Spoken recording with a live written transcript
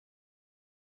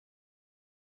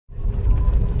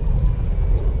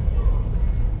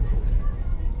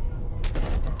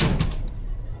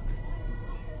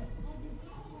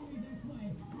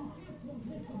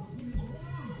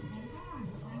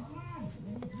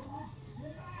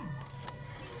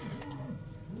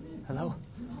Hello?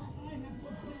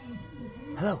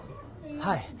 Hello?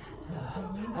 Hi.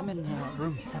 I'm in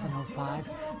room 705.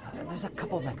 There's a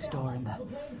couple next door, and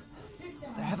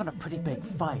they're having a pretty big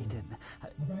fight, and...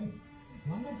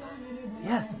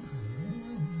 Yes.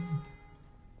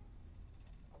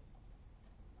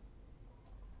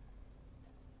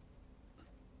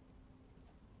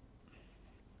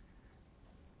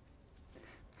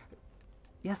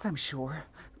 Yes, I'm sure.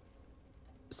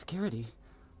 Security.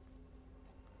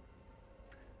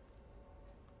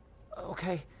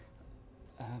 Okay.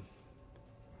 It'd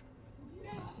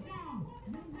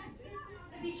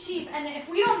be cheap, and if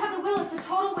we don't have the will, it's a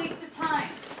total waste of time.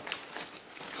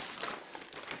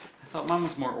 I thought Mom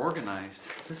was more organized.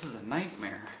 This is a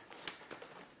nightmare.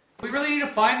 We really need to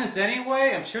find this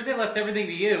anyway? I'm sure they left everything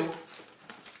to you.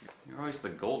 You're always the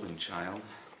golden child.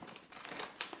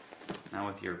 Now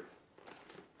with your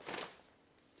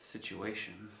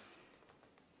situation.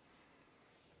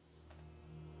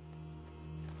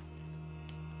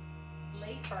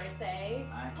 Late birthday.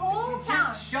 Whole town.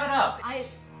 Just shut up.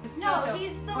 No,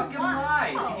 he's the fucking one.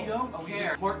 lie. Oh. You don't care.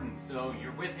 He's important, so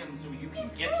you're with him so you can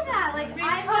get say some. that, like,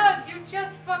 because you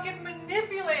just fucking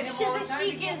manipulate him Shit all the that time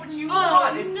she to get gives what you me.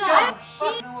 want. Oh, It's no. just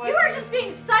fucking You are just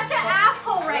being such an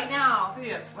asshole right now. See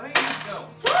ya. Why don't you just go?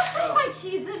 Don't throw Go. my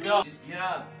cheese at me. Go. Just get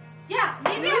out. Yeah,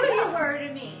 maybe it would be word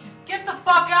to me. Just get the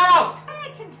fuck out!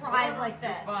 I can drive like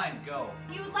this. Fine, go.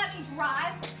 You would let me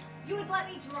drive? You would let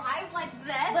me drive like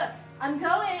this? Look, I'm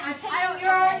going. I'm taking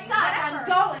your stuff. I'm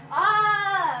going.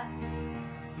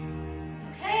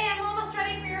 Okay, I'm